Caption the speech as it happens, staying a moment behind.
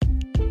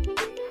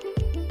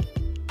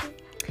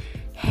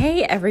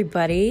Hey,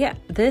 everybody.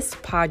 This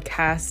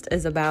podcast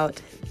is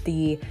about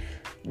the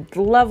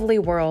lovely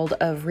world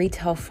of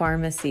retail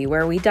pharmacy,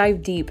 where we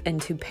dive deep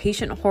into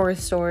patient horror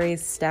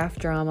stories, staff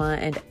drama,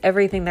 and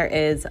everything there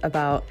is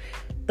about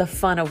the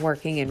fun of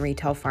working in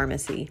retail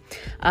pharmacy.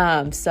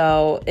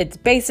 So it's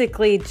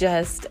basically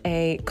just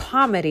a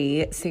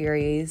comedy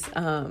series,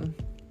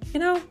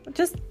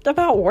 just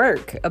about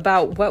work,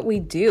 about what we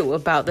do,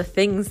 about the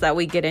things that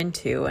we get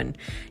into and,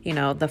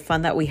 the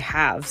fun that we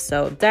have.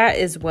 So that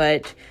is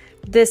what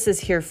this is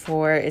here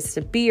for, is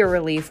to be a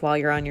relief while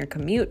you're on your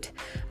commute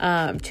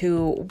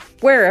to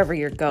wherever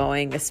you're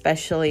going,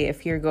 especially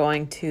if you're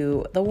going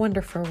to the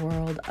wonderful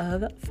world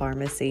of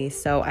pharmacy.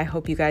 So I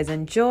hope you guys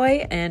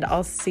enjoy, and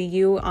I'll see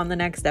you on the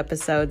next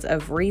episodes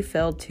of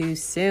Refilled Too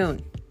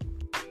Soon.